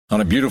On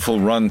a beautiful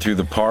run through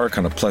the park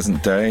on a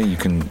pleasant day, you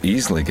can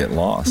easily get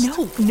lost.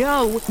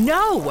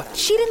 No!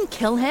 She didn't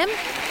kill him.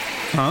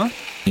 Huh?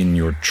 In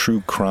your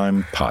true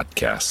crime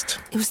podcast.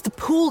 It was the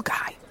pool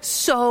guy.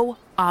 So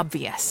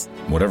obvious.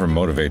 Whatever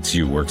motivates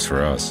you works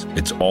for us.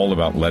 It's all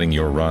about letting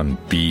your run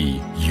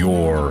be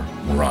your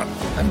run.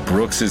 And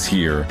Brooks is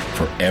here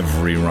for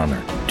every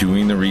runner,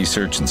 doing the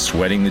research and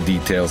sweating the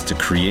details to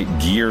create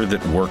gear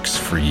that works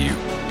for you.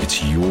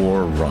 It's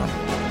your run.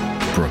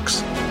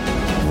 Brooks,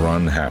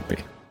 run happy.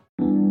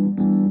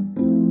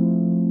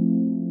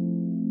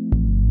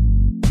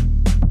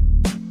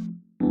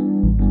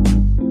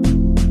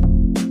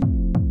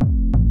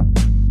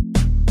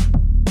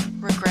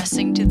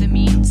 Regressing to the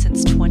mean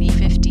since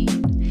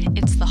 2015,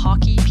 it's the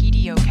Hockey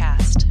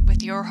PDOcast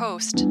with your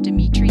host,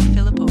 Dmitry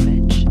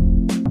Filipovich.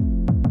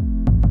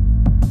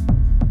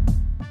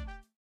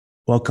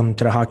 Welcome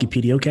to the Hockey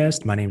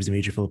PDOcast. My name is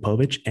Dmitry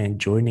Filipovich, and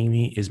joining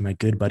me is my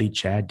good buddy,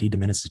 Chad D.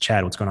 Dominis.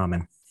 Chad, what's going on,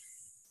 man?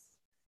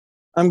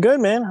 I'm good,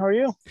 man. How are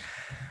you?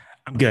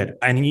 I'm good.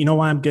 And you know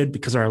why I'm good?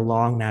 Because our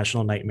long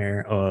national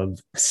nightmare of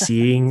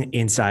seeing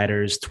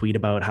insiders tweet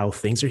about how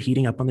things are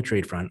heating up on the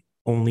trade front,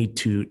 only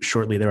to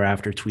shortly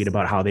thereafter tweet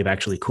about how they've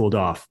actually cooled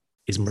off,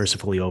 is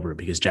mercifully over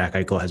because Jack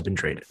Eichel has been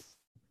traded.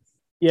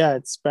 Yeah,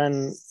 it's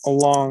been a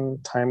long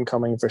time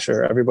coming for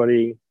sure.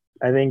 Everybody,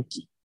 I think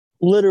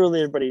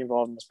literally everybody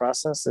involved in this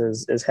process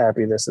is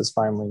happy this is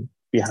finally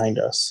behind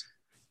us.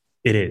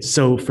 It is.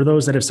 So for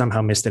those that have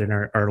somehow missed it and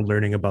are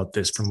learning about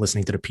this from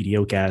listening to the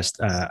PDOcast,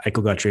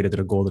 Eichel got traded to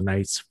the Golden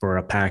Knights for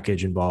a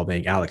package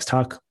involving Alex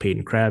Tuch,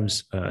 Peyton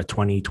Krebs, a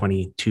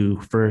 2022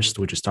 first,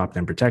 which is top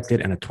 10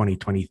 protected, and a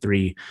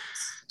 2023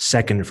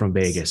 second from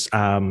Vegas.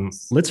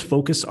 Let's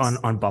focus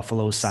on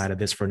Buffalo's side of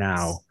this for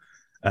now.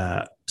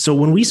 So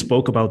when we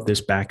spoke about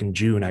this back in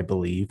June, I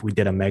believe we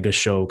did a mega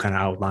show kind of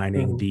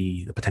outlining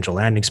the potential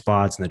landing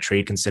spots and the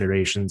trade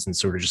considerations and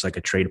sort of just like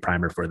a trade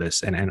primer for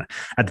this. And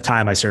at the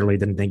time, I certainly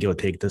didn't think it would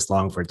take this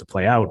long for it to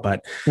play out.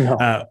 But,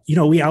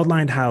 we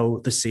outlined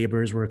how the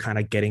Sabres were kind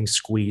of getting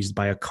squeezed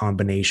by a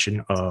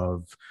combination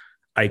of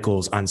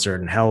Eichel's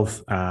uncertain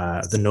health,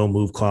 the no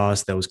move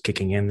clause that was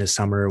kicking in this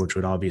summer, which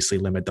would obviously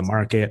limit the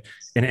market,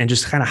 and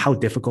just kind of how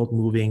difficult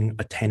moving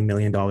a $10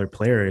 million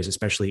player is,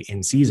 especially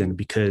in season,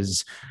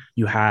 because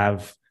you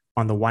have,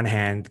 on the one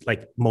hand,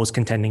 like most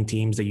contending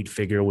teams that you'd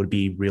figure would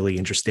be really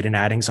interested in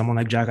adding someone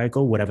like Jack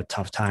Eichel would have a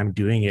tough time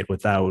doing it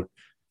without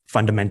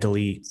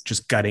fundamentally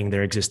just gutting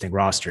their existing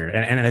roster.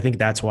 And I think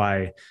that's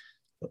why,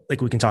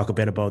 like, we can talk a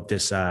bit about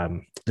this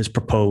this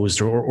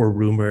proposed or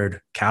rumored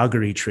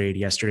Calgary trade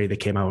yesterday that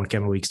came out when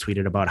Kevin Weeks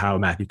tweeted about how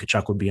Matthew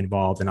Tkachuk would be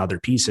involved in other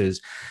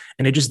pieces.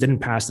 And it just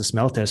didn't pass the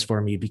smell test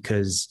for me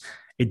because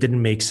it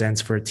didn't make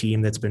sense for a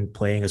team that's been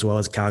playing as well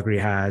as Calgary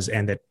has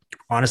and that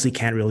honestly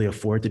can't really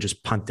afford to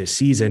just punt this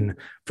season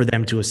for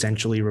them to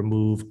essentially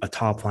remove a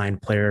top line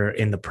player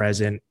in the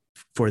present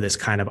for this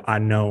kind of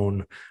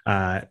unknown,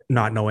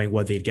 not knowing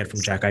what they'd get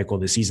from Jack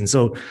Eichel this season.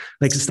 So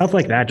like stuff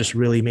like that just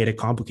really made it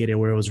complicated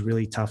where it was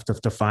really tough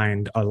to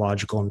find a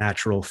logical,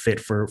 natural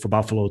fit for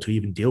Buffalo to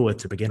even deal with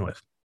to begin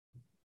with.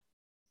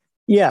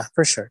 Yeah,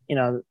 for sure.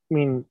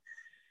 Really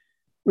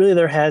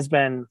there has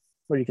been,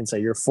 what you can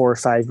say, your 4 or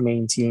 5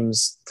 main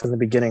teams from the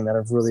beginning that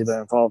have really been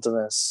involved in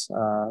this.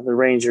 The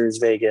Rangers,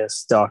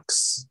 Vegas,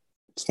 Ducks,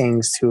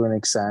 Kings to an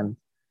extent,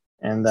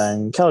 and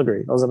then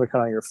Calgary. Those have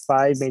become your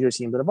 5 major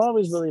teams that have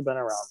always really been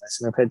around this.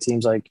 And I've had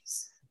teams like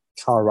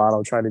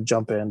Colorado try to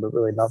jump in, but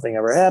really nothing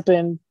ever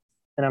happened.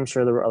 And I'm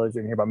sure there were others.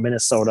 You hear about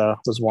Minnesota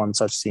was one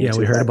such team. Yeah,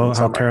 we heard about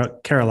how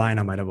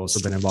Carolina might have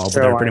also been involved,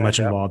 but they're pretty much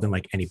involved in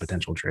like any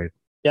potential trade.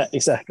 Yeah,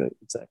 exactly.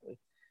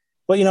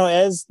 But,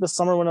 as the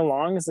summer went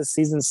along, as the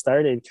season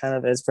started, kind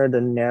of as started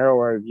to narrow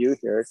our view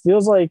here, it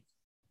feels like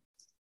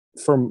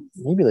for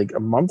maybe like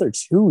a month or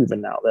two even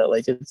now that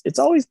like it's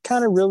always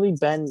kind of really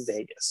been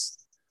Vegas.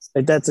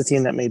 Like that's a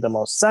team that made the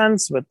most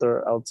sense with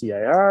their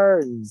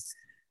LTIR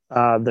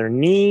and their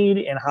need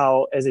and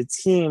how as a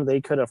team they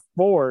could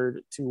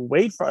afford to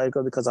wait for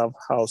Eichel because of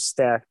how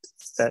stacked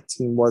that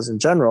team was in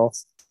general.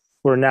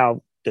 Where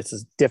now this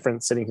is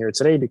different sitting here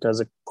today because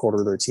a quarter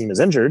of their team is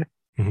injured.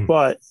 Mm-hmm.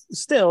 But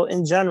still,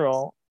 in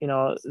general,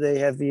 they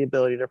have the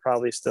ability to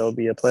probably still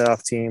be a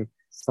playoff team.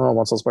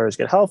 Once those players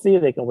get healthy,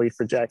 they can wait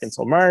for Jack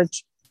until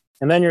March.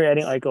 And then you're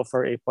adding Eichel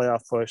for a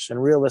playoff push.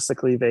 And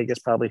realistically, Vegas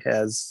probably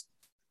has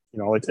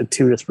like a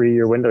 2 to 3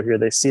 year window here.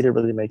 They see to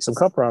really make some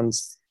cup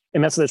runs,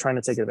 and that's what they're trying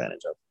to take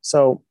advantage of.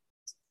 So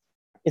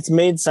it's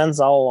made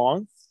sense all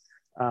along.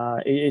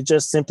 It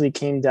just simply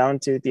came down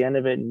to, at the end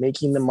of it,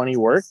 making the money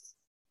work.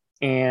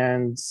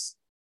 And,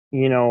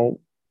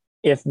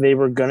 if they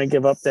were going to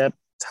give up that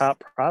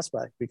top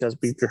prospect, because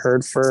we've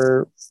heard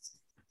for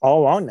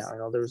all along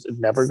now, there was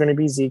never going to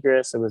be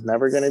Zegras. It was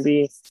never going to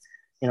be,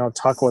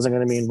 Tuch wasn't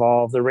going to be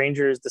involved. The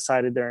Rangers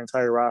decided their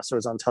entire roster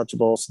was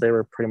untouchable, so they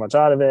were pretty much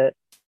out of it.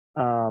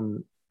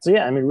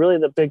 Really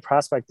the big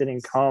prospect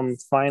didn't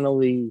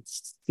finally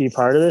be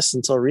part of this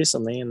until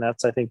recently. And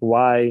that's, I think,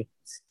 why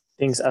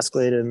things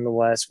escalated in the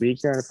last week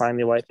here and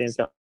finally why things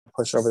got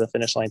pushed over the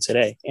finish line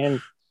today.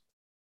 And,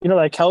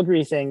 that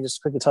Calgary thing,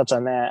 just quickly touch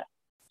on that.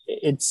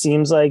 it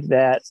seems like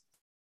that.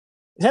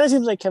 It kind of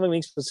seems like Kevin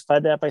Weeks was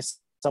fed that by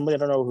somebody, I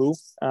don't know who.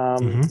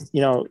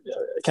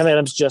 Kevin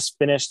Adams just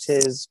finished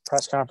his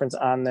press conference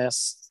on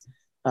this,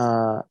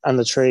 on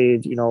the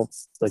trade,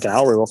 like an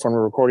hour ago when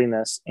we're recording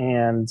this.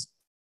 And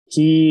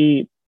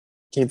he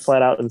came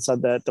flat out and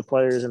said that the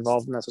players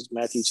involved in this was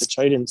Matthew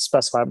Tkachuk. He didn't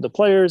specify the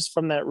players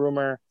from that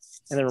rumor,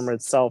 and the rumor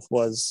itself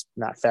was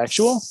not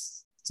factual.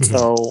 Mm-hmm.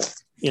 So,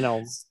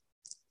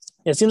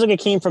 it seems like it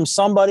came from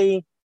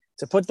somebody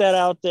to put that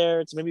out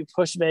there to maybe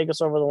push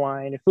Vegas over the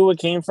line. Who it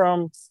came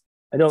from,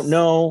 I don't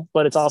know,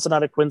 but it's also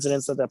not a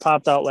coincidence that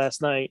popped out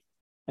last night.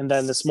 And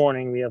then this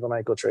morning we have an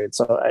Eichel trade.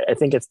 So I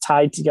think it's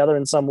tied together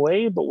in some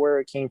way, but where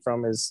it came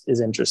from is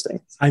interesting.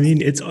 I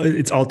mean, it's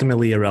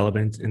ultimately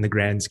irrelevant in the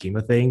grand scheme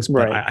of things,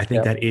 but right. I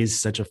think that is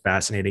such a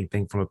fascinating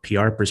thing from a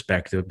PR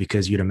perspective,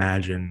 because you'd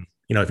imagine,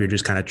 if you're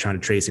just kind of trying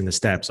to tracing the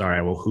steps, all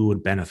right, well, who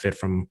would benefit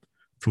from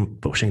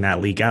pushing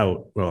that leak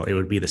out? Well, it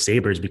would be the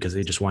Sabres, because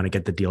they just want to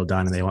get the deal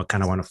done and they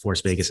kind of want to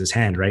force Vegas's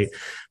hand. Right.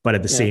 But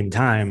at the same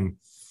time,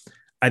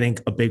 I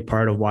think a big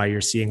part of why you're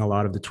seeing a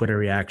lot of the Twitter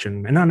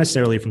reaction, and not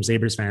necessarily from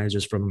Sabres fans,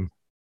 just from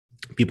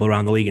people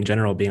around the league in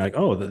general, being like,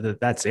 oh,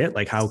 that's it.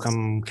 Like, how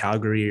come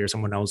Calgary or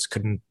someone else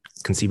couldn't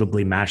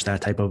conceivably match that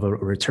type of a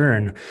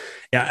return?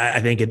 Yeah, I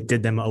think it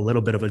did them a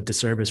little bit of a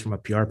disservice from a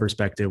PR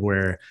perspective,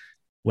 where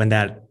when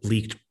that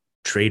leaked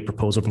trade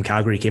proposal from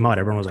Calgary came out,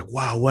 everyone was like,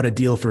 wow, what a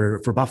deal for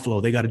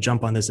Buffalo. They got to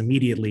jump on this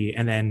immediately.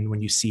 And then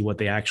when you see what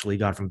they actually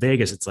got from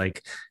Vegas, it's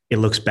like, it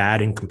looks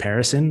bad in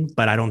comparison,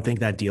 but I don't think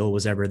that deal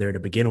was ever there to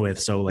begin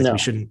with. So like, we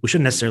shouldn't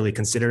necessarily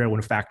consider it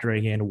when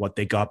factoring in what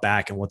they got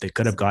back and what they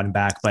could have gotten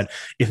back. But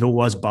if it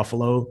was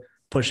Buffalo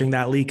pushing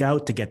that leak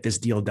out to get this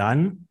deal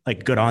done,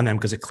 like, good on them,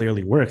 because it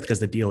clearly worked, because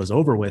the deal is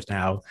over with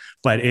now.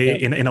 But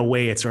in a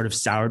way, it sort of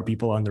soured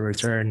people on the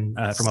return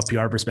from a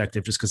PR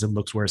perspective, just because it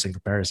looks worse in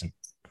comparison.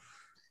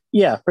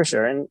 Yeah, for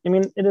sure. And I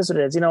mean, it is what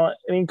it is.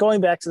 Going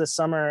back to the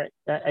summer,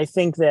 I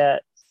think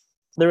that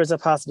there was a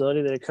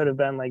possibility that it could have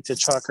been like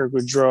Tkachuk or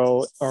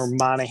Gaudreau or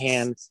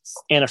Monahan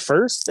and a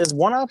first as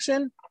one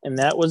option. And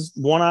that was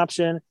one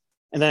option.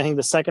 And then I think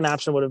the second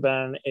option would have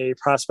been a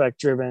prospect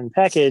driven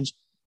package.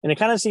 And it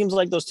kind of seems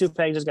like those two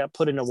packages got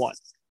put into one.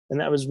 And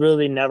that was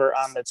really never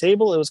on the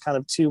table. It was kind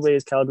of two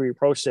ways Calgary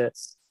approached it.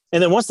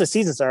 And then once the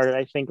season started,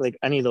 I think like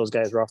any of those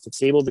guys were off the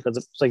table, because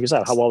it's, like you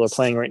said, how well they're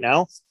playing right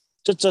now.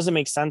 Just doesn't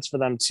make sense for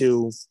them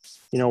to,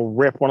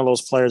 rip one of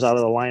those players out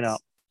of the lineup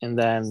and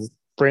then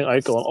bring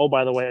Eichel. And, oh,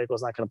 by the way,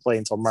 Eichel's not going to play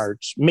until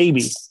March.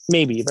 Maybe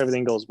if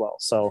everything goes well.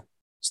 So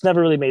it's never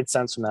really made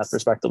sense from that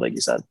perspective, like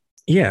you said.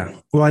 Yeah.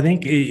 Well, I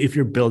think if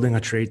you're building a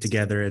trade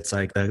together, it's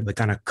like the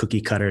kind of cookie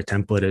cutter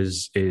template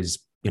is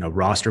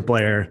roster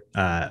player,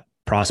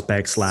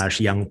 prospect /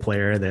 young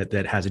player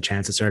that has a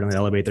chance to certainly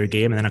elevate their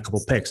game, and then a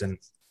couple picks. And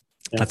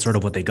that's sort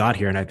of what they got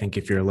here. And I think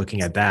if you're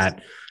looking at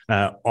that,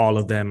 all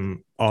of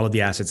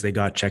the assets they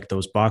got check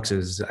those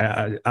boxes.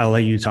 I'll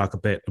let you talk a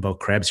bit about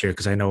Krebs here,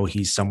 because I know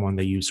he's someone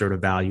that you sort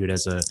of valued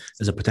as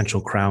a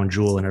potential crown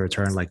jewel in a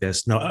return like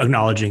this. No,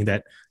 acknowledging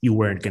that you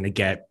weren't going to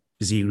get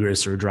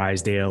Zegras or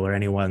Drysdale or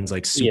anyone's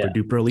like super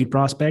duper elite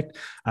prospect.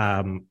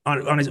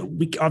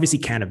 We obviously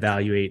can't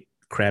evaluate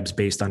Krebs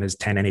based on his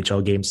 10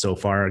 NHL games so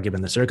far,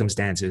 given the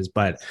circumstances,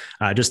 but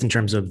just in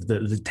terms of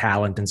the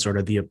talent and sort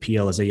of the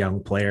appeal as a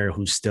young player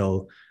who's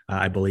still,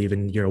 I believe,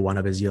 in year one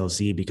of his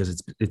ELC,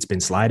 because it's been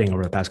sliding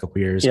over the past couple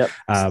of years. Yep.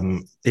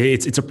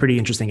 It's a pretty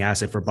interesting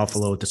asset for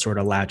Buffalo to sort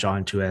of latch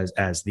onto as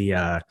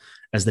the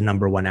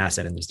number one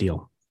asset in this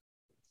deal.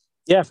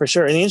 Yeah, for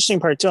sure. And the interesting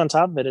part too, on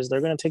top of it, is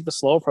they're going to take the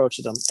slow approach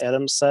to them.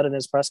 Adams said in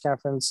his press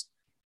conference,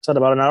 said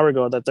about an hour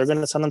ago, that they're going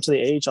to send them to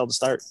the AHL to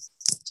start.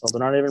 So they're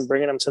not even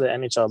bringing him to the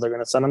NHL. They're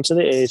going to send him to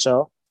the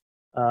AHL.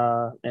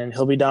 And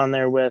he'll be down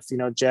there with,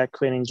 Jack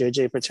Quinn and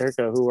JJ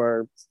Paterka, who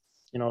are,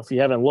 if you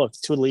haven't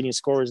looked, two of the leading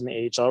scorers in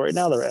the AHL right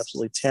now. They're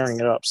absolutely tearing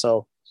it up.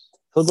 So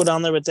he'll go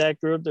down there with that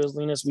group. There's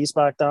Linus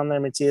Wiesbach down there.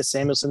 Matthias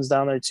Samuelson's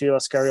down there too.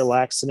 Oskaria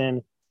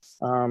Laaksonen.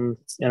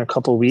 In a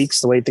couple of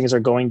weeks, the way things are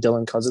going,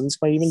 Dylan Cousins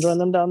might even join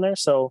them down there.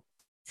 So,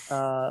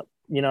 so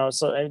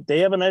they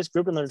have a nice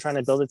group, and they're trying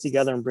to build it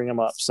together and bring them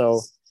up.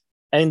 So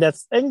I think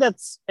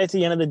that's at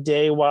the end of the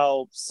day,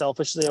 while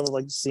selfishly I would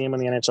like to see him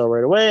in the NHL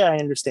right away, I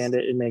understand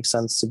it. It makes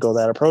sense to go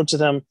that approach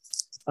with him.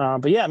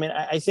 But yeah, I mean,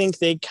 I think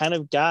they kind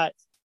of got,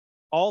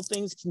 all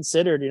things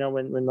considered,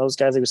 when those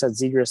guys, like we said,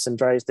 Zegras and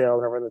Drysdale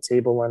were never on the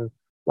table, when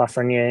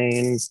Lafreniere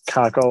and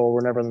Kakko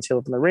were never on the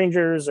table from the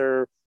Rangers,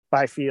 or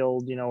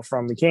Byfield,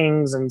 from the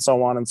Kings, and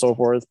so on and so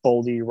forth,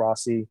 Boldy,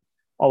 Rossi,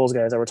 all those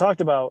guys that were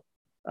talked about.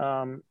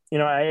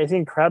 I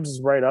think Krebs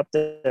is right up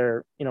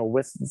there,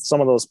 with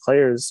some of those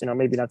players,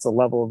 maybe not to the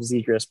level of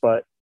Zegras,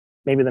 but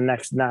maybe the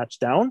next notch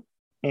down.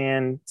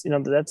 And,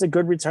 that's a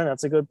good return.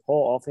 That's a good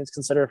pull, all things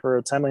considered, for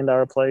a $10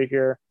 million player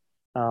here,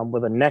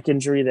 with a neck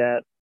injury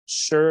that,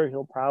 sure,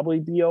 he'll probably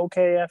be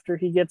okay after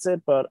he gets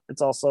it, but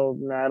it's also,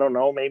 I don't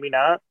know, maybe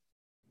not.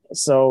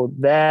 So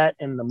that,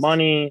 and the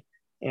money,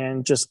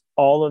 and just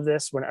all of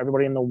this, when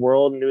everybody in the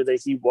world knew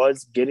that he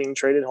was getting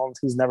traded home,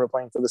 he's never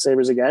playing for the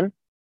Sabres again.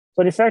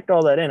 But if you factor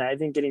all that in, I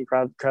think getting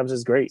Krebs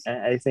is great.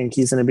 I think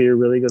he's going to be a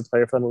really good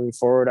player for them moving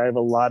forward. I have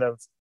a lot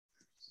of,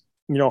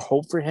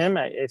 hope for him.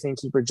 I think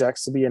he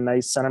projects to be a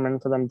nice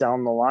centerman for them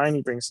down the line.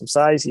 He brings some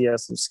size. He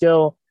has some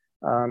skill.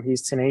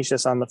 He's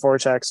tenacious on the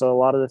forecheck. So a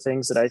lot of the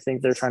things that I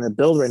think they're trying to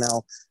build right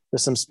now,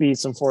 there's some speed,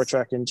 some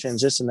forecheck and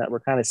transition that we're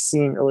kind of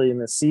seeing early in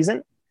the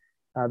season.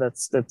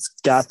 That's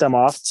got them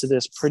off to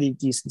this pretty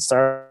decent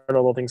start,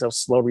 although things have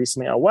slowed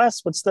recently out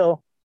west, but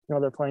still,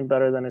 they're playing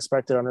better than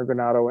expected under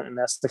Granato, and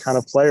that's the kind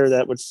of player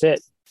that would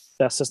fit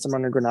that system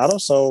under Granato.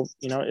 So,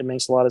 it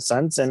makes a lot of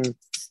sense. And,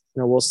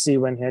 we'll see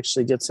when he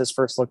actually gets his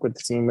first look with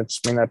the team, which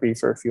may not be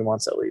for a few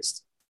months at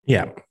least.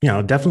 Yeah.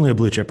 Definitely a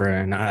blue chipper.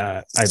 And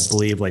I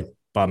believe like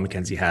Bob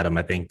McKenzie had him,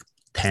 I think,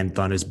 10th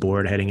on his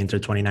board heading into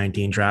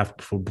 2019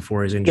 draft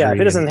before his injury. Yeah, if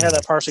he doesn't have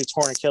that partially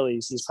torn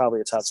Achilles, he's probably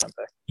a top 10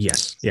 pick.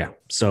 Yes. Yeah.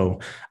 So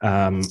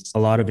a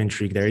lot of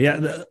intrigue there.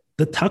 Yeah.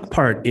 The Tuck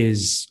part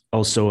is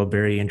also a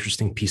very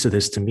interesting piece of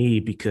this to me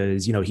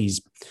because,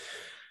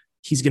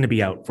 he's going to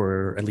be out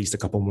for at least a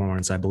couple more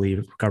months, I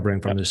believe,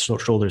 recovering from the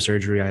shoulder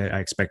surgery. I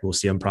expect we'll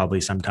see him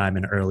probably sometime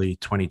in early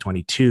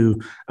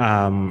 2022.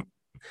 On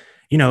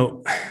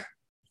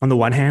the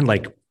one hand,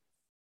 like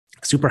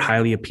super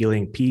highly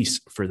appealing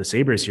piece for the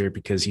Sabres here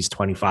because he's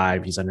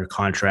 25. He's under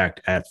contract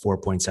at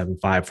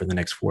 4.75 for the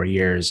next 4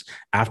 years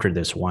after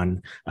this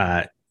one.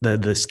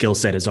 The skill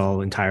set is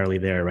all entirely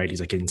there, right?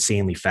 He's like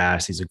insanely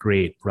fast. He's a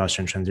great rush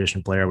and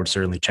transition player, which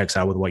certainly checks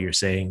out with what you're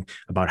saying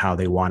about how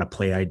they want to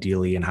play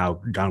ideally and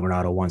how Don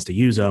Granato wants to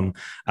use them.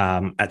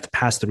 At the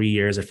past 3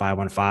 years at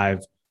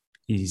 5-on-5,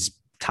 he's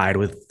tied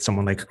with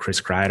someone like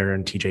Chris Kreider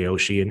and TJ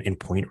Oshie in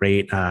point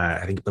rate.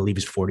 I believe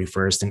he's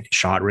 41st in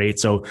shot rate.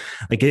 So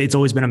like it's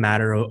always been a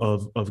matter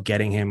of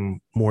getting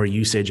him more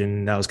usage.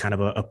 And that was kind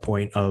of a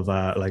point of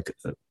like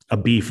a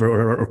beef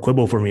or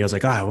quibble for me. I was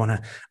like, I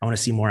want to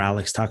see more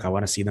Alex Tuch. I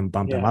want to see them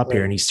bump him up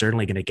here. And he's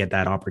certainly going to get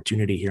that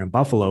opportunity here in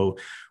Buffalo,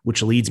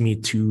 which leads me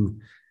to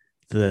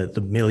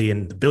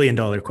the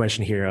billion-dollar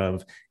question here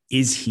of,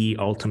 is he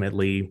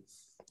ultimately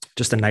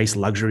just a nice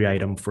luxury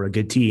item for a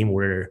good team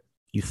where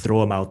you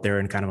throw him out there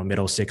in kind of a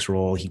middle six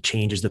role, he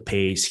changes the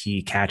pace,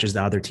 he catches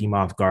the other team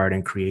off guard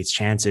and creates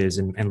chances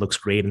and looks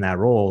great in that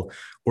role?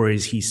 Or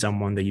is he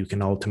someone that you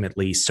can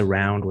ultimately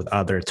surround with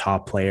other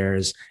top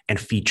players and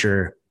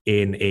feature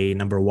in a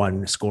number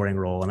one scoring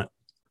role? And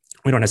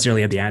we don't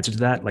necessarily have the answer to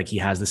that. Like, he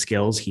has the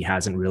skills. He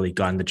hasn't really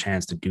gotten the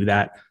chance to do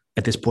that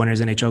at this point in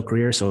his NHL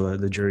career. So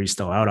the jury's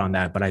still out on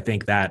that. But I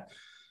think that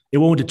it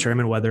won't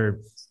determine whether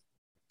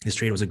his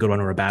trade was a good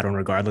one or a bad one,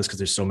 regardless, because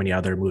there's so many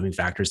other moving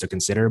factors to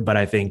consider. But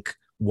I think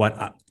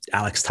what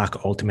Alex Tuch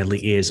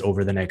ultimately is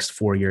over the next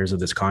 4 years of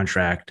this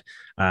contract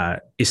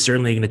is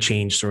certainly going to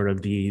change sort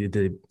of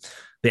the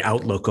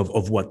outlook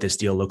of what this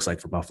deal looks like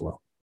for Buffalo.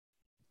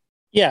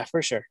 Yeah,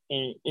 for sure.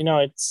 And,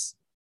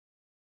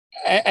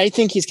 I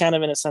think he's kind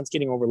of, in a sense,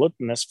 getting overlooked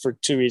in this for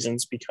two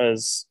reasons,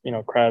 because,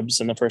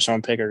 Krebs and the first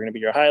round pick are going to be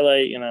your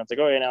highlight. It's like,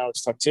 oh yeah, now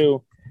Alex Tuch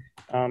too.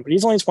 But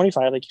he's only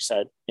 25, like you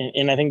said.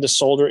 And I think the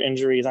shoulder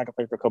injury, he's not going to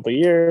play for a couple of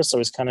years. So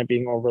he's kind of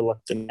being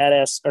overlooked in that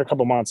or a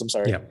couple of months, I'm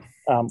sorry.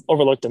 Yeah.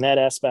 Overlooked in that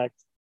aspect.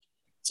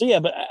 So yeah,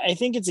 but I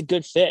think it's a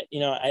good fit.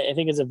 I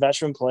think it's a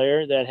veteran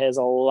player that has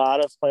a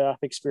lot of playoff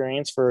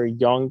experience for a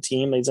young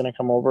team that he's going to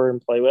come over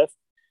and play with.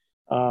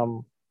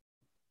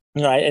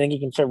 I think he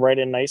can fit right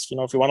in nice, if you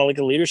want to like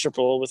a leadership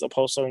role with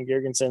Oposo and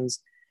Girgensons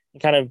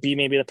and kind of be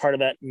maybe the part of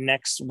that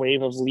next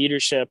wave of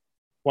leadership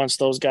once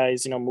those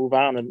guys, move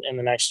on in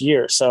the next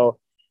year. So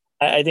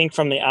I think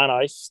from the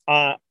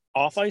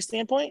off ice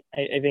standpoint,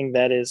 I think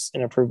that is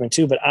an improvement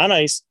too. But on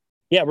ice,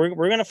 yeah, we're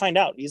going to find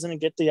out. He's going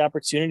to get the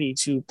opportunity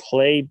to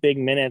play big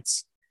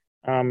minutes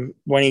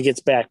when he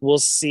gets back. We'll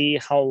see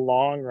how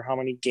long or how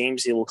many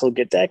games he'll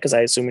get that, because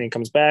I assume when he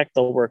comes back,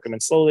 they'll work him in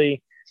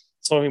slowly.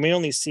 So we may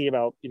only see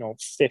about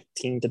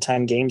 15 to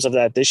 10 games of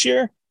that this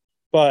year.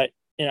 But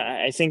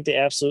I think they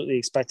absolutely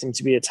expect him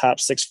to be a top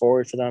six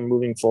forward for them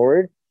moving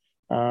forward.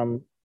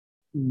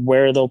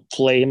 Where they'll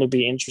play him would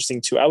be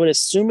interesting too. I would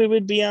assume it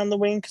would be on the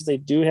wing, because they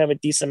do have a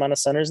decent amount of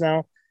centers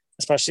now,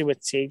 especially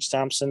with Tage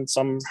Thompson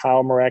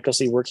somehow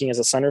miraculously working as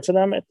a center for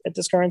them at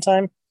this current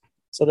time.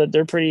 So that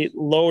they're pretty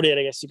loaded,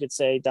 I guess you could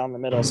say, down the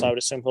middle. So I would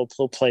assume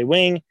he'll play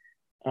wing,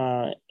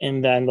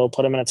 and then they'll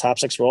put him in a top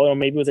six role, or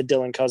maybe with a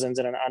Dylan Cousins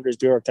and an Anders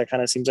Bjork. That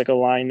kind of seems like a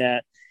line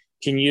that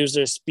can use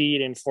their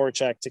speed and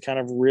forecheck to kind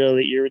of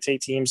really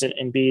irritate teams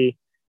and be,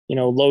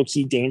 low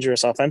key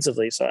dangerous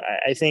offensively. So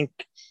I think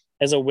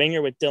as a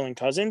winger with Dylan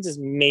Cousins is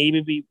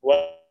maybe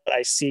what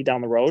I see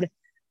down the road.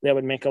 That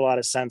would make a lot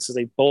of sense, because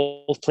they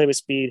both play with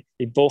speed.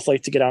 They both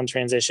like to get out in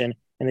transition,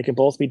 and they can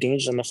both be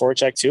dangerous in the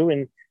forecheck too.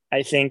 And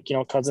I think,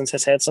 Cousins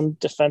has had some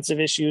defensive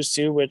issues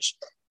too, which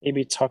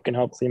maybe Tuch can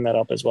help clean that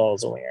up as well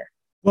as a winger.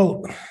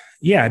 Well,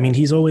 yeah, I mean,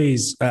 he's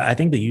always, I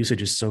think the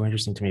usage is so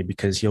interesting to me,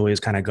 because he always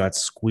kind of got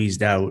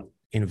squeezed out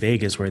in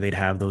Vegas, where they'd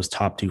have those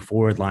top two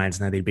forward lines,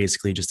 and then they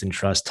basically just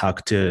entrust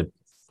Tuch to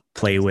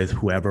play with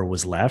whoever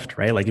was left,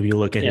 right? Like if you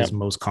look at his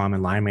most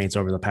common line mates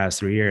over the past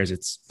 3 years,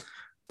 it's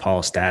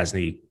Paul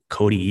Stastny,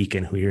 Cody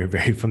Eakin, who you're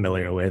very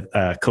familiar with,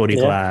 Cody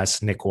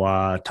Glass, Nick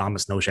Waugh,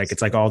 Thomas Nosek.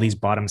 It's like all these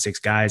bottom six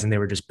guys, and they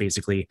were just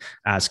basically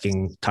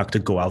asking Tuck to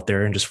go out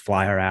there and just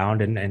fly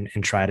around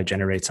and try to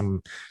generate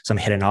some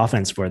hidden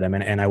offense for them.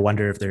 And I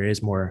wonder if there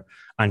is more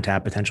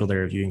untapped potential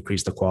there if you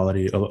increase the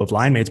quality of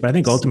line mates. But I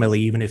think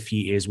ultimately, even if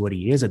he is what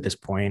he is at this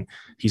point,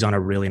 he's on a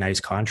really nice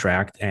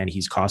contract and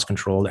he's cost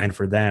controlled. And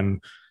for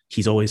them,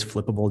 he's always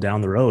flippable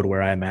down the road,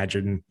 where I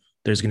imagine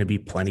there's going to be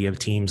plenty of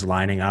teams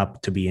lining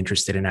up to be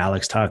interested in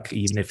Alex Tuck,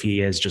 even if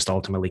he is just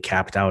ultimately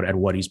capped out at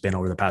what he's been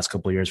over the past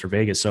couple of years for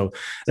Vegas. So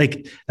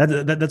like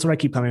that's what I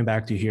keep coming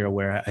back to here,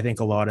 where I think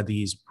a lot of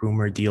these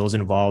rumored deals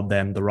involve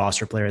them, the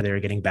roster player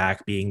they're getting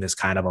back being this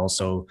kind of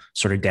also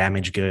sort of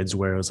damaged goods,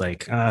 where it was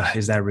like,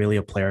 is that really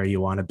a player you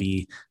want to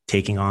be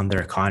taking on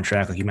their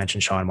contract? Like you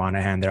mentioned Sean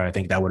Monahan there. I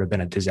think that would have been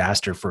a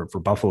disaster for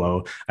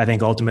Buffalo. I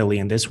think ultimately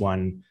in this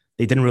one,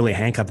 they didn't really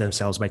handcuff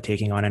themselves by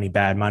taking on any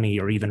bad money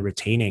or even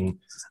retaining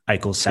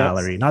Eichel's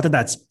salary. Not that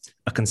that's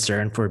a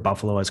concern for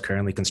Buffalo as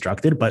currently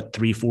constructed, but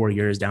 3-4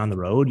 years down the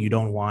road, you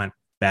don't want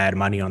bad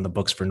money on the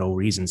books for no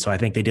reason. So I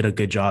think they did a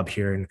good job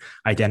here in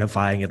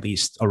identifying at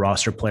least a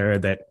roster player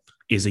that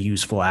is a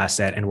useful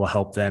asset and will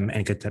help them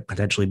and could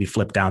potentially be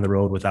flipped down the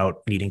road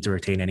without needing to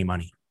retain any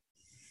money.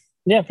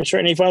 Yeah, for sure.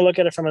 And if you want to look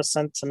at it from a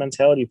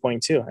sentimentality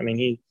point too, I mean,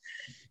 he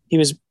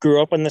grew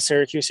up in the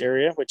Syracuse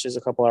area, which is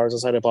a couple hours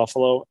outside of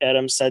Buffalo.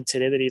 Adam said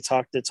today that he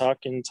talked to Tuck,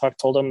 and Tuck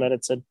told him that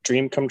it's a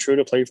dream come true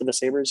to play for the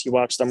Sabres. He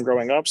watched them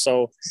growing up.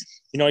 So,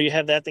 you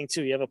have that thing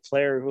too. You have a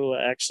player who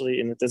actually,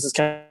 and this is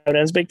kind of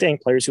his big thing,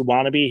 players who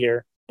want to be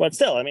here. But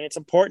still, I mean, it's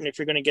important if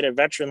you're going to get a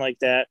veteran like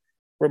that,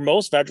 where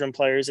most veteran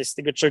players,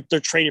 they're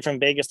traded from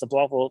Vegas to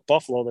Buffalo.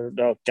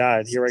 They're, oh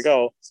God, here I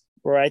go.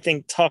 Where I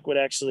think Tuck would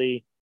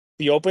actually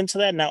be open to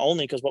that, not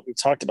only because what we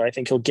talked about, I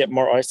think he'll get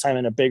more ice time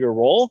in a bigger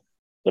role,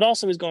 but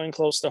also he's going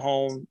close to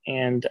home.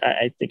 And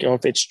I think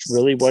if it's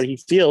really what he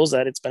feels,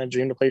 that it's been a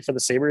dream to play for the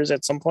Sabres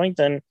at some point,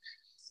 then,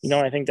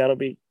 I think that'll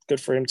be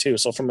good for him too.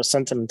 So from a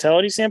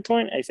sentimentality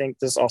standpoint, I think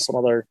this is also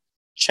another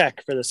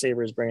check for the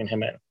Sabres bringing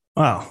him in.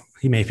 Well,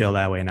 he may feel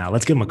that way now.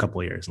 Let's give him a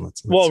couple of years. And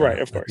let's right,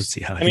 of course. Let's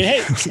see how.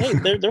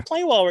 They're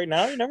playing well right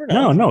now. You never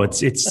know. No, it's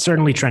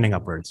certainly trending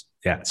upwards.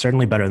 Yeah,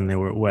 certainly better than they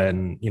were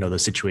when the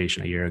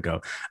situation a year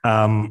ago.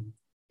 On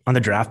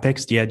the draft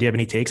picks, do you have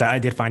any takes? I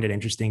did find it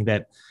interesting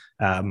that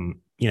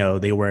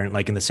they weren't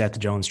like in the Seth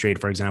Jones trade,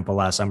 for example,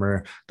 last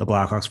summer. The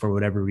Blackhawks, for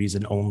whatever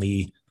reason,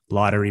 only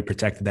lottery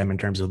protected them in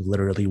terms of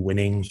literally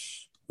winning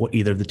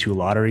either of the two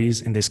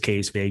lotteries. In this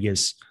case,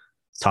 Vegas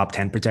top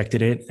 10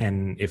 protected it.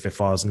 And if it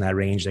falls in that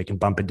range, they can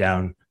bump it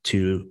down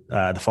to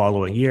the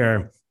following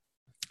year.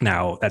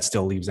 Now that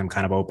still leaves them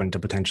kind of open to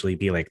potentially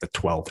be like the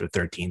 12th or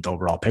 13th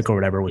overall pick or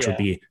whatever, which would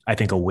be, I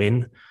think, a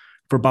win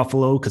for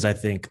Buffalo, because I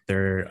think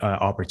their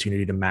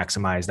opportunity to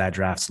maximize that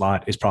draft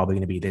slot is probably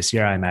going to be this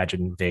year. I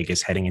imagine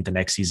Vegas heading into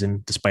next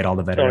season, despite all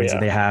the veterans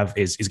that they have,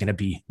 is going to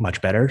be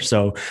much better.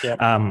 So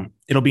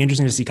it'll be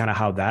interesting to see kind of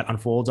how that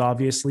unfolds,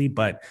 obviously,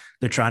 but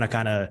they're trying to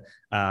kind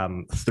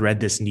of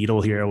thread this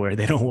needle here where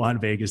they don't want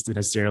Vegas to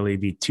necessarily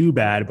be too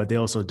bad, but they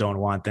also don't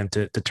want them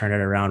to turn it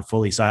around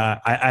fully. So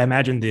I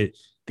imagine that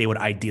they would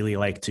ideally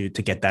like to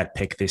get that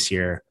pick this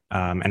year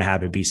and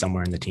have it be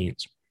somewhere in the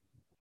teens.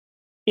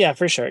 Yeah,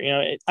 for sure.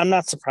 I'm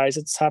not surprised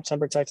it's top 10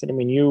 protected. I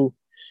mean, you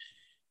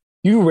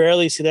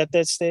rarely see that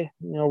day,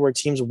 where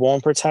teams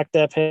won't protect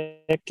that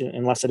pick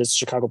unless it is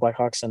Chicago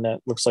Blackhawks, and that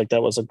looks like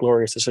that was a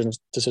glorious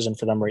decision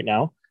for them right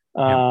now.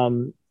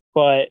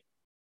 But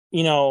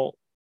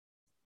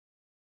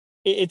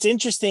it's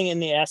interesting in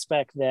the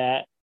aspect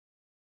that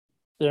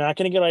they're not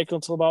going to get Eichel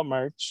until about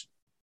March.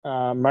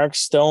 Mark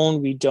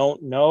Stone, we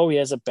don't know. He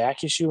has a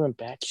back issue, and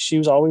back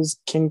issues always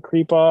can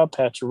creep up.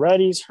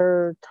 Pacioretty's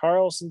hurt,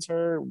 Carlson's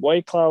hurt,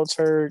 Whitecloud's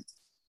hurt,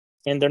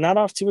 and they're not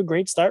off to a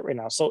great start right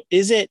now. So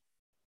is it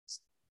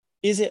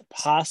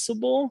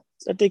possible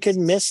that they could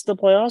miss the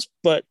playoffs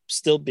but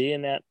still be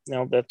in that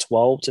that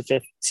 12 to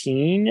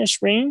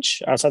 15-ish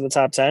range outside the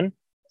top 10?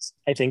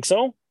 I think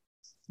so.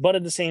 But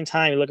at the same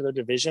time, you look at their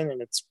division,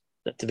 and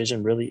that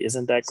division really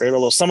isn't that great.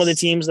 Although some of the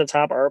teams at the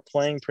top are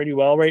playing pretty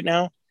well right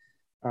now.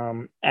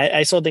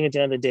 I still think at the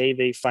end of the day,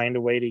 they find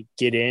a way to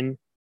get in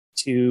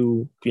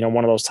to,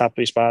 one of those top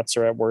 3 spots,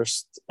 or at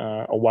worst,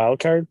 a wild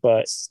card.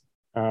 But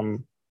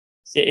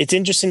it's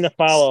interesting to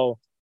follow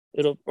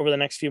over the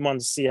next few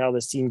months, see how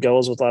this team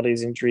goes with a lot of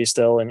these injuries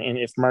still. And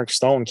if Mark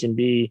Stone can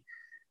be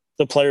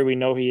the player we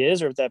know he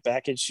is, or if that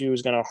back issue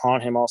is going to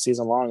haunt him all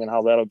season long, and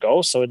how that'll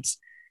go. So it's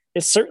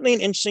certainly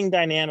an interesting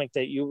dynamic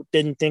that you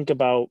didn't think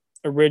about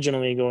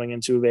originally going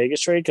into a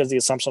Vegas trade, because the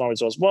assumption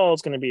always was, well,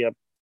 it's going to be a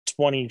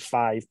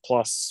 25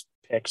 plus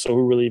pick, so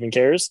who really even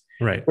cares?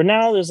 Right. But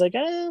now there's like,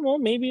 well,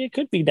 maybe it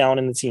could be down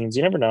in the teens.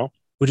 You never know.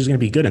 Which is going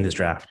to be good in this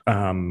draft.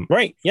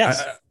 Right.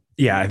 Yes.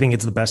 I think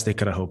it's the best they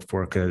could have hoped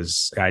for,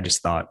 because I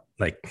just thought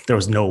like there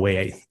was no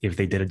way if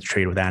they did a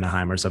trade with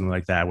Anaheim or something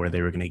like that where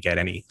they were going to get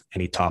any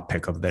top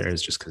pick of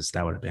theirs, just because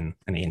that would have been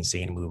an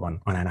insane move on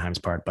Anaheim's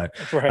part. But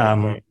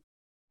right.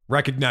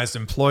 Recognize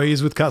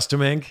employees with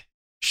Custom Ink.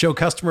 Show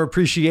customer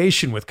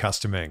appreciation with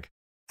Custom Ink.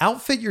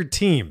 Outfit your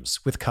teams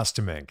with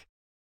Custom Ink.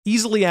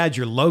 Easily add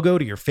your logo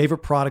to your favorite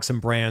products and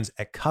brands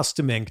at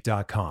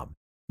customink.com.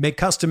 Make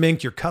Custom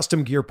Ink your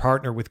custom gear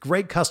partner with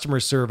great customer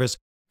service,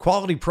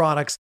 quality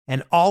products,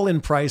 and all-in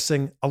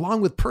pricing,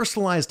 along with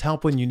personalized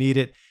help when you need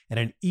it and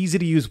an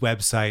easy-to-use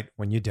website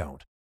when you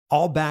don't.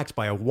 All backed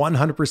by a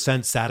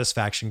 100%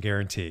 satisfaction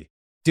guarantee.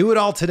 Do it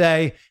all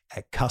today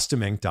at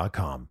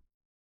customink.com.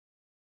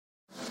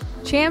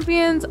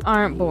 Champions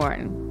aren't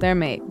born, they're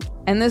made.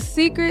 And the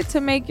secret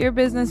to make your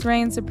business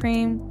reign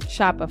supreme?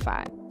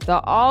 Shopify, the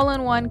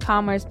all-in-one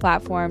commerce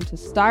platform to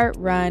start,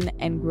 run,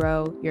 and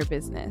grow your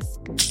business.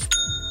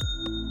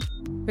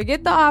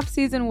 Forget the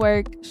off-season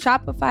work.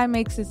 Shopify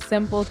makes it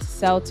simple to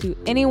sell to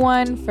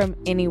anyone from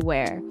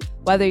anywhere.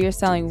 Whether you're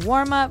selling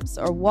warm-ups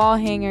or wall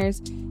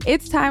hangers,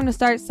 it's time to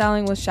start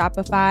selling with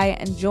Shopify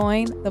and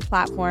join the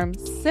platform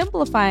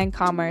simplifying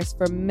commerce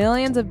for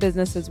millions of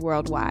businesses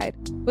worldwide.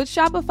 With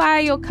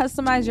Shopify, you'll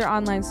customize your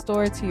online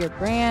store to your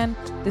brand,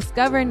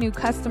 discover new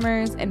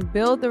customers, and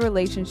build the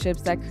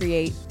relationships that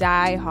create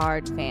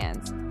die-hard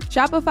fans.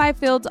 Shopify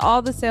fields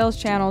all the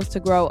sales channels to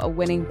grow a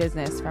winning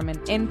business, from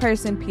an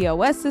in-person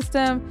POS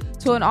system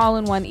to an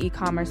all-in-one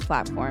e-commerce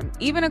platform,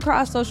 even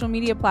across social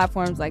media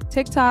platforms like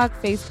TikTok,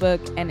 Facebook,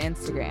 and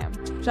Instagram.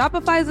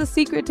 Shopify is the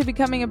secret to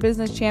becoming a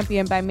business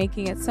champion by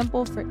making it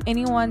simple for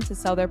anyone to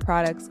sell their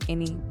products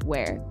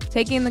anywhere,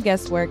 taking the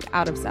guesswork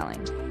out of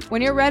selling.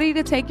 When you're ready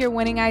to take your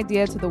winning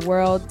idea to the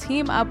world,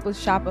 team up with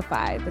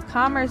Shopify, the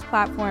commerce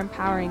platform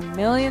powering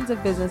millions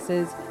of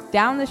businesses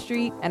down the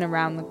street and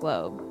around the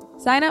globe.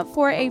 Sign up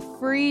for a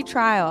free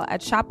trial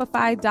at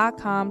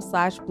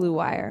shopify.com/Blue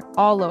Wire,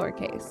 all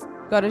lowercase.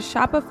 Go to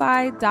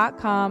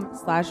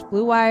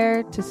shopify.com/Blue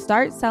Wire to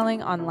start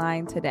selling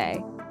online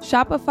today.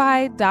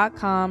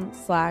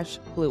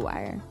 Shopify.com/Blue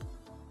Wire.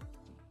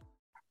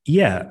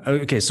 Yeah.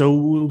 Okay. So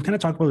we'll kind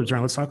of talk about the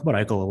return. Let's talk about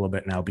Eichel a little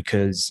bit now,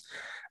 because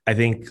I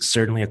think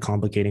certainly a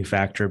complicating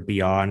factor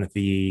beyond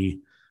the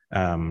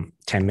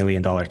 $10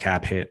 million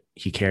cap hit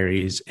he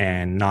carries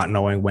and not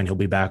knowing when he'll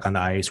be back on the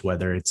ice,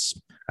 whether it's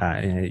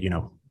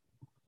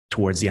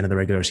towards the end of the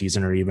regular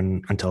season or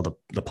even until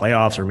the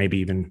playoffs or maybe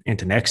even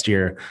into next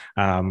year,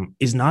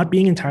 is not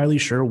being entirely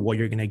sure what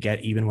you're going to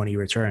get even when he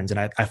returns. And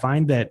I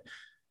find that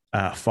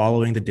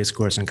following the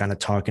discourse and kind of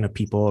talking to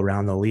people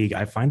around the league,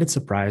 I find it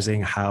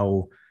surprising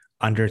how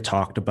under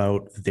talked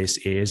about this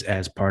is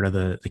as part of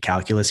the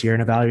calculus here in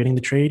evaluating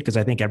the trade. Because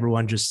I think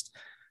everyone just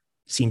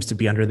seems to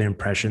be under the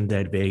impression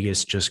that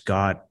Vegas just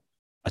got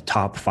a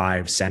top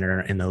 5 center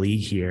in the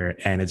league here,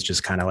 and it's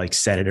just kind of like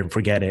set it and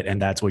forget it.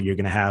 And that's what you're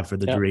going to have for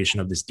the duration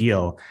of this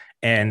deal.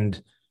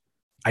 And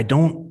I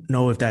don't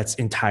know if that's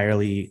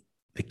entirely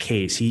the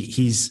case.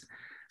 He's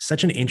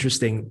such an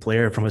interesting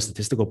player from a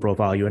statistical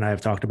profile. You and I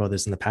have talked about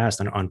this in the past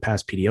on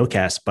past PDO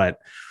casts, but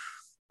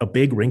a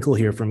big wrinkle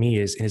here for me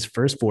is in his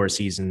first 4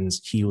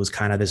 seasons, he was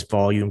kind of this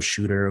volume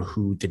shooter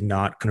who did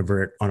not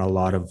convert on a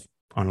lot of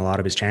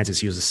his chances.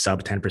 He was a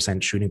sub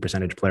 10% shooting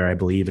percentage player, I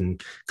believe, and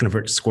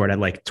scored at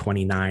like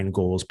 29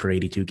 goals per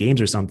 82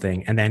 games or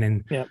something. And then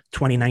in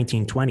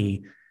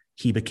 2019-20,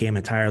 he became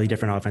an entirely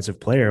different offensive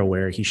player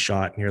where he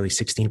shot nearly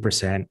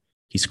 16%.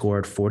 He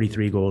scored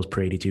 43 goals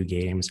per 82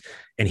 games,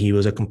 and he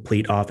was a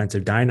complete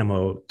offensive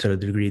dynamo to a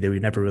degree that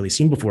we've never really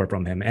seen before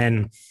from him.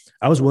 And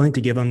I was willing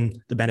to give him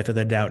the benefit of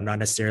the doubt, not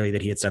necessarily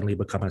that he had suddenly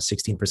become a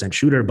 16%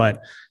 shooter,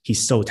 but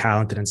he's so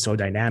talented and so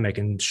dynamic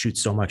and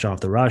shoots so much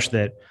off the rush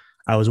that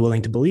I was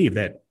willing to believe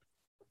that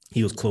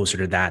he was closer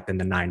to that than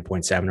the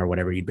 9.7 or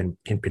whatever he'd been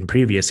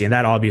previously. And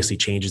that obviously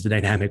changes the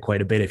dynamic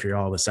quite a bit if you're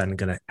all of a sudden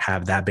going to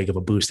have that big of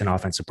a boost in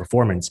offensive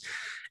performance.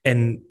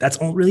 And that's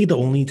really the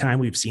only time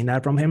we've seen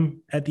that from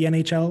him at the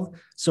NHL.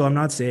 So I'm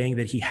not saying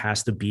that he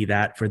has to be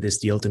that for this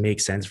deal to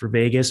make sense for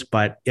Vegas,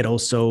 but it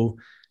also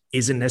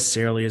isn't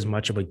necessarily as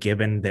much of a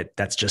given that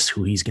that's just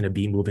who he's going to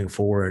be moving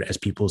forward as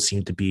people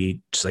seem to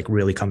be just like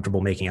really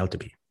comfortable making out to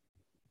be.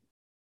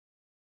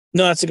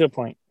 No, that's a good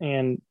point.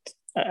 And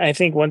I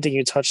think one thing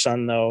you touched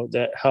on, though,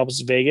 that helps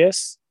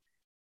Vegas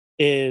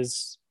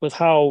is with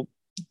how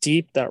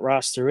deep that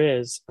roster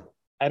is,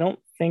 I don't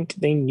think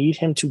they need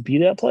him to be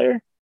that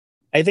player.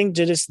 I think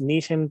they just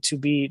need him to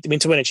be,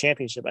 to win a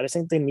championship. I just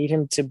think they need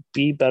him to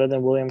be better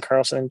than William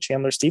Karlsson and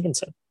Chandler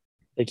Stevenson.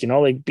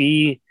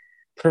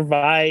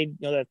 Provide,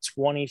 that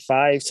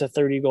 25 to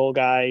 30 goal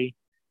guy,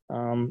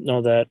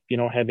 that,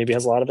 maybe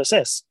has a lot of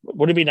assists.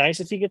 Would it be nice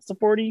if he gets to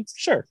 40?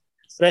 Sure.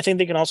 But I think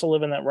they can also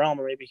live in that realm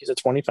where maybe he's a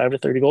 25 to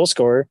 30 goal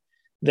scorer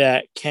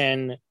that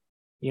can,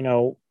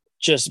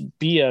 just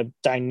be a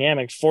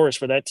dynamic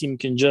force where that team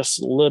can just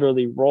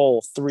literally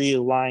roll 3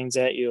 lines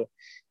at you.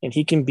 And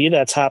he can be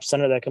that top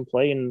center that can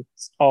play in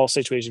all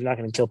situations. You're not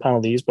going to kill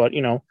penalties, but,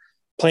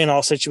 play in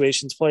all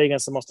situations, play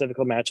against the most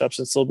difficult matchups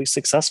and still be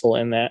successful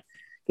in that.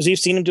 Because you've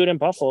seen him do it in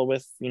Buffalo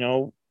with,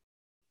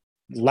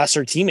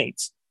 lesser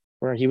teammates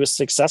where he was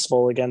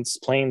successful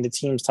against playing the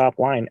team's top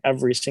line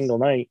every single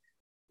night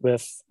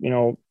with,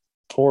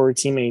 poor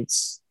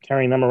teammates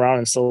carrying them around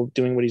and still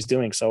doing what he's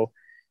doing. So,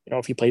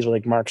 if he plays with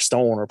like Mark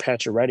Stone or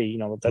Pacioretty,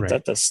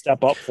 that's a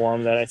step up for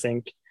him that I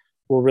think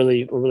will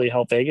really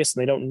help Vegas.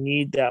 And they don't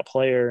need that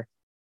player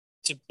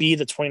to be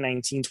the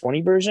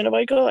 2019-20 version of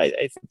Eichel. I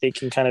think they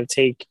can kind of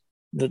take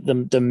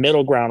the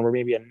middle ground where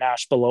maybe a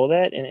notch below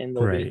that, and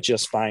they'll be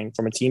just fine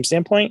from a team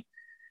standpoint.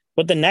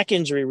 But the neck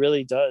injury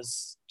really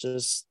does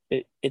just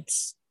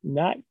it's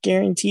not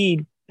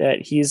guaranteed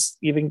that he's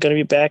even going to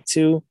be back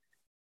to,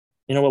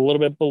 a little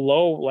bit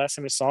below last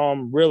time we saw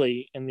him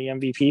really in the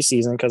MVP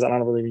season, because I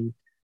don't really even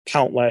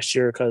count last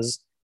year because,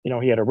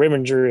 he had a rib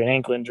injury, an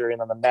ankle injury, and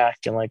then the neck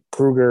and like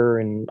Kruger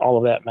and all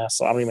of that mess.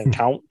 So I don't even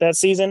count that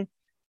season.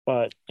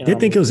 But I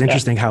did think it was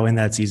interesting how in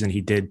that season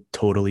he did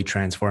totally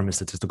transform his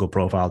statistical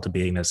profile to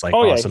being this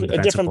awesome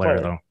defensive player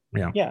though.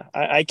 Yeah.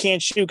 I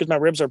can't shoot because my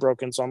ribs are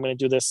broken, so I'm going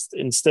to do this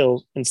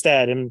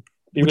instead. And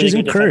which is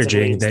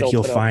encouraging that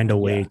he'll find a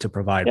way to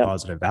provide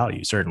positive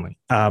value. Certainly.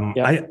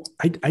 I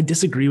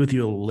disagree with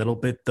you a little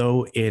bit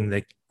though, in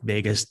that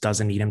Vegas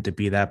doesn't need him to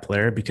be that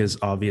player, because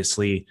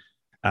obviously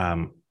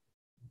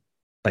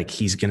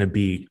he's going to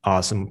be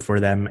awesome for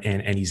them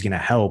and he's going to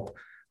help.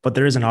 But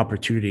there is an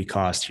opportunity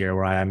cost here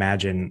where I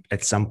imagine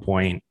at some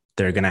point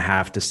they're going to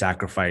have to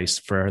sacrifice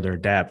further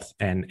depth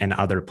and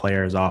other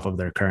players off of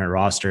their current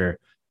roster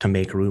to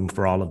make room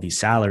for all of these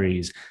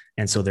salaries.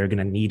 And so they're going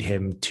to need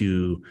him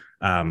to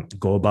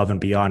go above and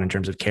beyond in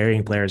terms of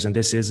carrying players. And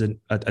this is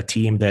a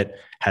team that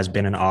has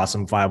been an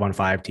awesome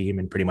 5-on-5 team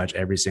in pretty much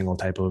every single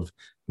type of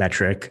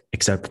metric,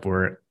 except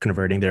for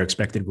converting their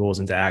expected goals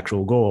into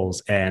actual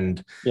goals.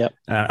 And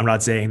I'm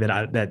not saying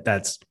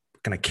that's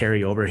going to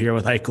carry over here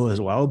with Eichel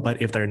as well,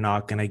 but if they're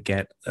not going to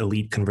get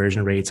elite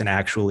conversion rates and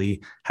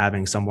actually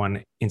having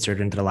someone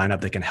inserted into the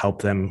lineup that can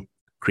help them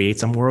create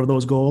some more of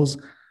those goals,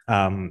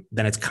 then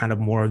it's kind of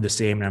more of the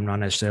same. And I'm not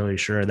necessarily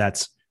sure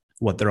that's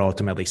what they're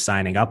ultimately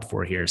signing up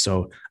for here.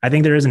 So I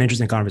think there is an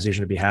interesting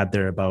conversation to be had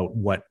there about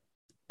what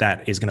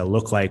that is going to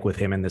look like with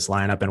him in this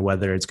lineup and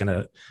whether it's going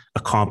to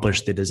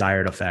accomplish the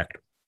desired effect.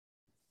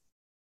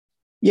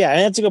 Yeah,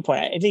 and that's a good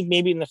point. I think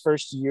maybe in the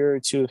first year or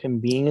two of him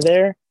being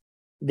there,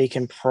 they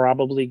can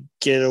probably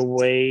get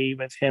away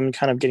with him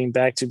kind of getting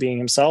back to being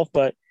himself,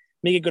 but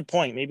make a good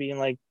point. Maybe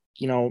in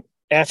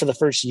after the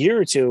first year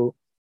or two,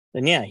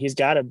 then he's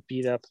got to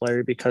be that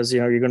player, because,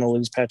 you're going to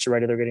lose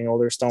Pacioretty. They're getting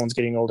older. Stone's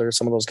getting older.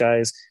 Some of those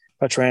guys,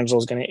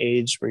 Petrangelo's going to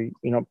age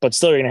but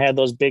still you're going to have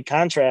those big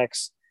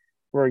contracts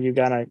where you're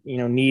going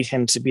to, need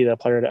him to be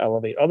that player to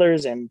elevate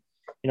others. And,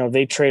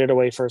 they traded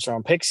away first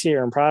round picks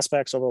here and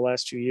prospects over the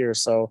last 2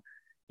 years. So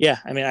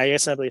I mean, I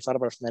guess I really thought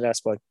about it from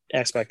that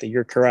aspect that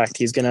you're correct.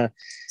 He's going to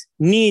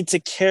need to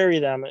carry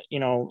them,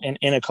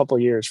 in a couple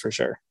of years for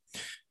sure.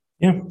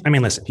 Yeah. I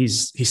mean, listen,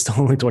 he's still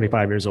only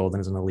 25 years old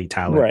and is an elite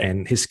talent,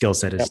 and his skill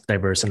set is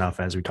diverse enough,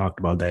 as we talked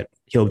about, that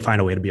he'll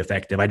find a way to be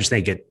effective. I just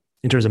think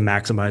in terms of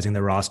maximizing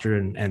the roster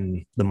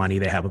and the money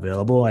they have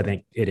available, I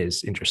think it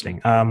is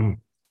interesting. I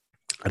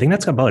think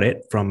that's about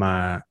it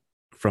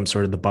from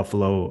sort of the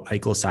Buffalo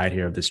Eichel side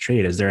here of this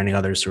trade. Is there any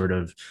other sort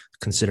of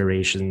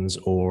considerations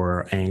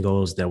or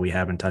angles that we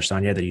haven't touched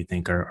on yet that you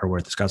think are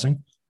worth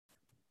discussing?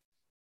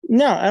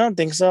 No, I don't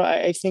think so.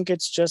 I think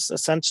it's just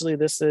essentially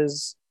this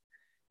is,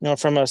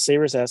 from a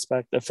Sabres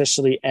aspect,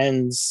 officially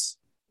ends,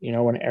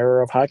 an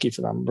era of hockey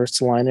for them.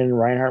 Ristolainen and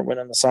Reinhart went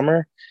in the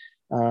summer.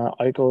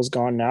 Eichel is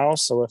gone now.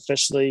 So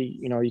officially,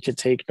 you could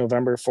take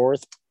November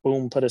 4th,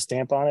 boom, put a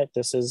stamp on it.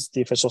 This is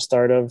the official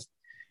start of,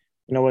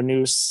 a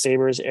new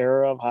Sabres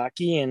era of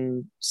hockey,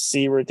 and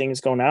see where things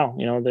go now.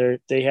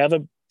 They have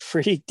a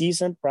pretty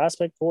decent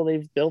prospect pool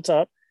they've built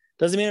up.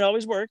 Doesn't mean it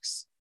always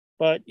works,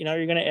 but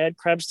you're going to add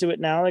Krebs to it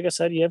now. Like I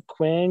said, you have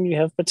Quinn, you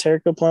have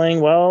Paterka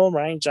playing well,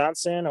 Ryan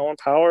Johnson, Owen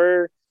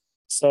Power.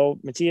 So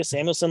Matthias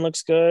Samuelsson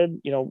looks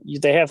good.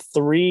 They have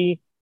 3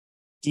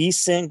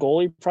 decent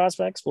goalie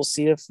prospects. We'll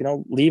see if,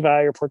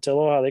 Levi or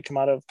Portillo, how they come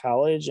out of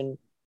college, and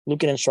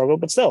Luukkonen struggle,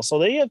 but still. So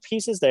they have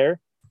pieces there.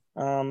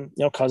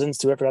 Cousins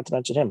too, I forgot to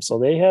mention him. So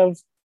they have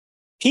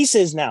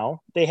pieces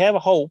now. They have a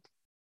hope.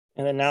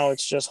 And then now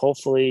it's just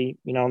hopefully,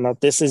 now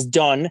this is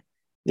done.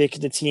 The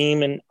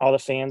team and all the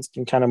fans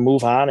can kind of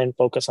move on and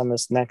focus on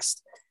this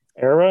next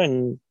era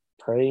and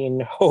pray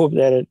and hope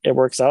that it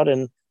works out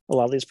and a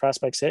lot of these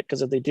prospects hit.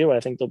 Because if they do, I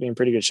think they'll be in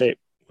pretty good shape.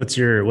 What's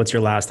your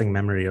lasting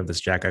memory of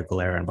this Jack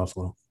Eichel era in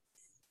Buffalo?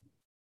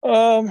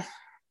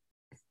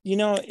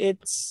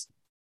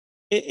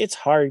 It's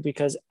hard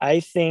because I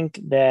think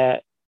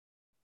that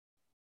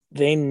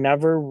they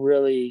never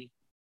really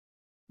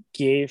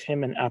gave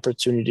him an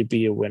opportunity to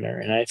be a winner.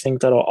 And I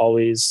think that'll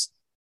always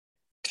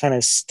kind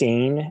of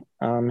stain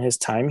his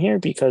time here,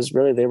 because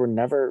really they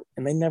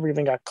never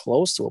even got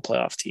close to a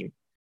playoff team.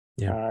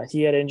 Yeah.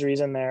 He had injuries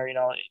in there,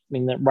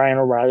 that Ryan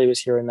O'Reilly was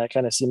here, and that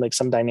kind of seemed like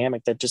some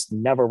dynamic that just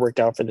never worked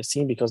out for this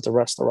team because the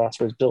rest of the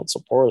roster was built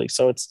so poorly.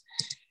 So it's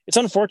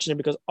unfortunate,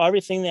 because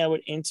everything that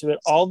went into it,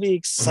 all the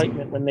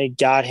excitement when they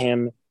got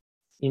him,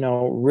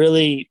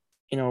 really,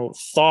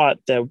 thought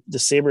that the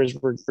Sabres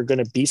were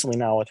going to be something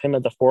now with him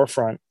at the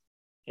forefront,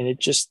 and it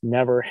just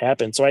never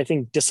happened. So I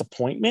think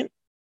disappointment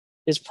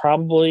is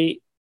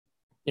probably,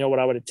 what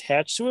I would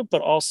attach to it,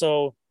 but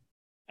also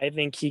I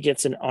think he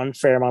gets an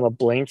unfair amount of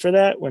blame for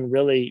that, when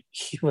really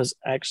he was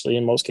actually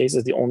in most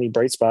cases the only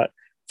bright spot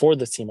for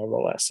the team over the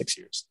last 6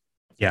 years.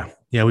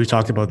 Yeah. We've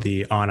talked about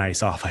the on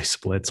ice, off ice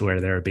splits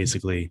where they're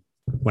basically,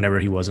 whenever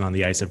he wasn't on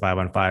the ice at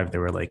 5-on-5, they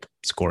were like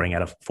scoring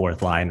at a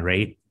fourth line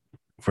rate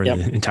for the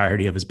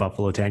entirety of his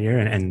Buffalo tenure.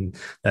 And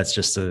that's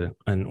just an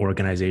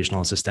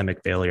organizational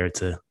systemic failure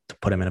to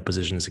put him in a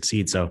position to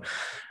succeed. So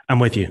I'm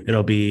with you.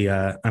 It'll be,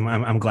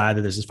 I'm glad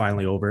that this is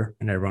finally over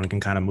and everyone can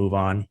kind of move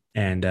on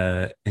and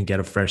get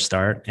a fresh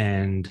start.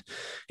 And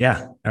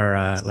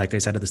like I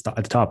said at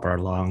the top, our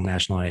long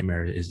national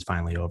nightmare is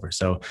finally over.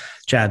 So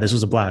Chad, this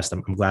was a blast.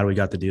 I'm glad we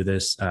got to do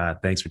this.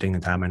 Thanks for taking the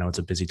time. I know it's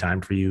a busy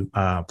time for you.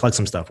 Plug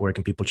some stuff. Where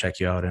can people check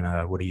you out?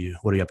 And what are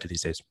you up to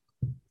these days?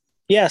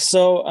 Yeah.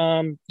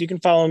 So you can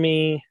follow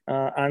me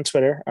on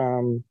Twitter.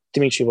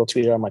 Dimitri will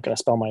tweet it. I'm not going to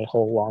spell my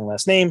whole long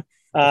last name.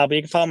 But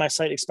you can follow my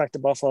site,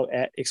 Expected Buffalo,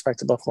 at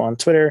Expected Buffalo on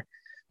Twitter.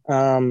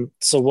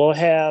 So we'll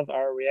have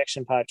our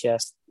reaction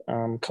podcast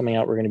coming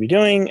out we're going to be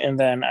doing. And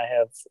then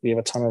we have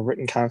a ton of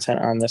written content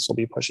on this we'll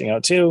be pushing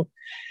out too.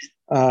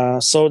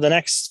 So the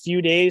next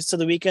few days to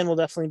the weekend will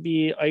definitely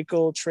be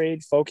Eichel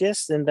trade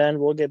focused. And then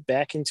we'll get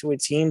back into a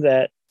team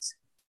that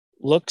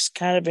looks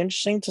kind of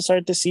interesting to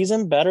start the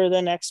season, better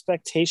than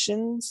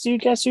expectations, you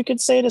guess you could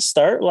say, to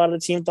start. A lot of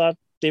the team thought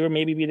they would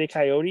maybe be the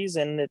Coyotes,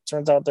 and it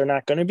turns out they're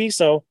not going to be.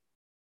 So,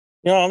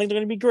 I don't think they're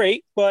going to be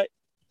great, but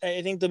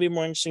I think they'll be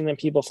more interesting than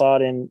people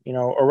thought. And,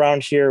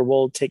 around here,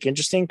 we'll take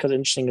interesting because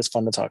interesting is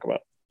fun to talk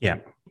about. Yeah.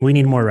 We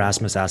need more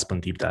Rasmus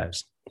Asplund deep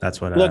dives.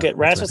 That's what. Look at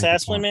Rasmus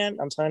Asplund, man.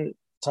 I'm telling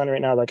you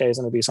right now, that guy is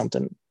going to be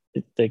something.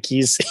 Like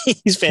he's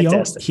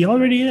fantastic. He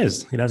already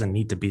is. He doesn't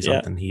need to be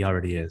something. Yeah. He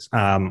already is.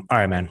 All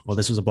right, man. Well,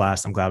 this was a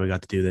blast. I'm glad we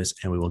got to do this,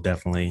 and we will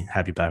definitely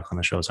have you back on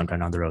the show sometime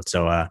down the road.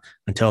 So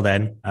until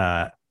then,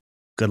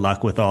 good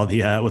luck with all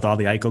the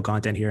Eichel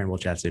content here, and we'll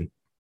chat soon.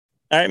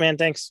 All right, man.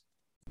 Thanks.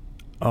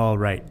 All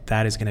right,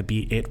 that is going to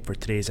be it for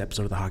today's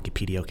episode of the Hockey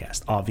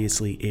PDOcast.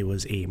 Obviously, it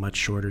was a much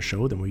shorter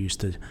show than we're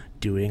used to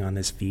doing on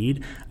this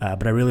feed,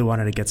 but I really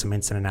wanted to get some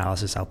instant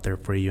analysis out there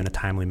for you in a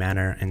timely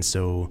manner, and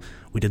so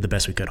we did the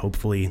best we could.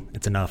 Hopefully,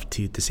 it's enough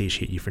to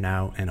satiate you for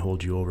now and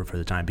hold you over for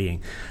the time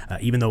being.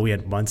 Even though we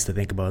had months to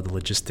think about the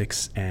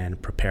logistics and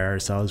prepare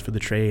ourselves for the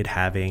trade,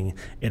 having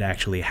it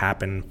actually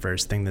happen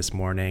first thing this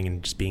morning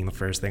and just being the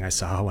first thing I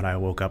saw when I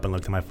woke up and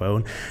looked at my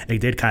phone, it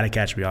did kind of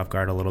catch me off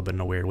guard a little bit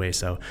in a weird way.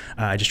 So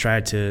I just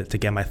tried to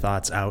get my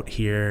thoughts out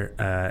here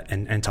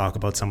and talk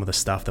about some of the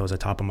stuff that was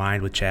at top of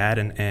mind with Chad,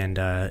 and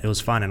it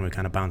was fun, and we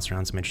kind of bounced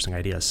around some interesting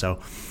ideas.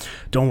 So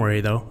don't worry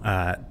though,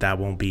 that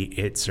won't be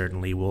it.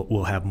 Certainly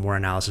we'll have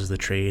more analysis of the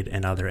trade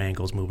and other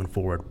angles moving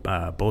forward,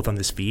 both on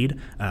this feed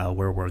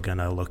where we're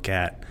gonna look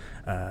at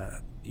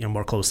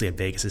more closely at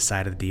Vegas'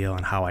 side of the deal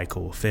and how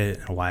Eichel will fit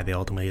and why they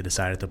ultimately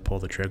decided to pull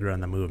the trigger on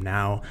the move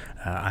now.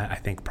 I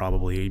think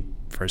probably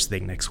first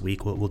thing next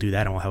week we'll do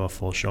that, and we'll have a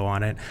full show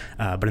on it.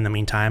 But in the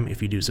meantime,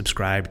 if you do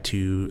subscribe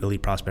to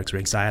Elite Prospects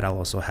Ringside, I'll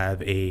also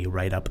have a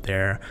write-up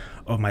there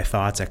of my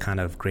thoughts at kind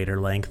of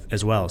greater length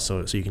as well,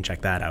 so you can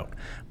check that out.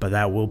 But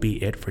that will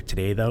be it for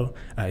today, though.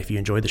 If you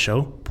enjoyed the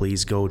show,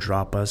 please go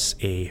drop us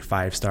a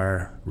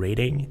 5-star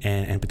rating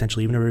and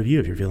potentially even a review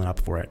if you're feeling up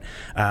for it.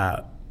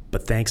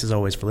 But thanks as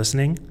always for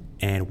listening,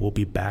 and we'll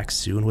be back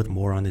soon with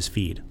more on this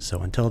feed.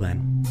 So until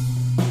then.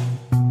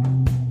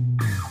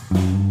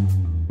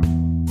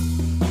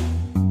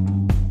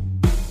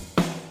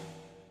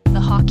 The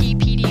Hockey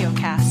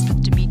PDOcast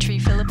with Dimitri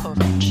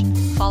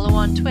Filipovic. Follow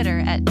on Twitter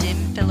at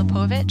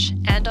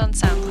DimFilipovic and on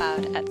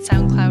SoundCloud at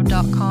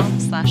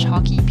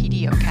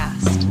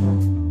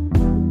soundcloud.com/hockeypdocast.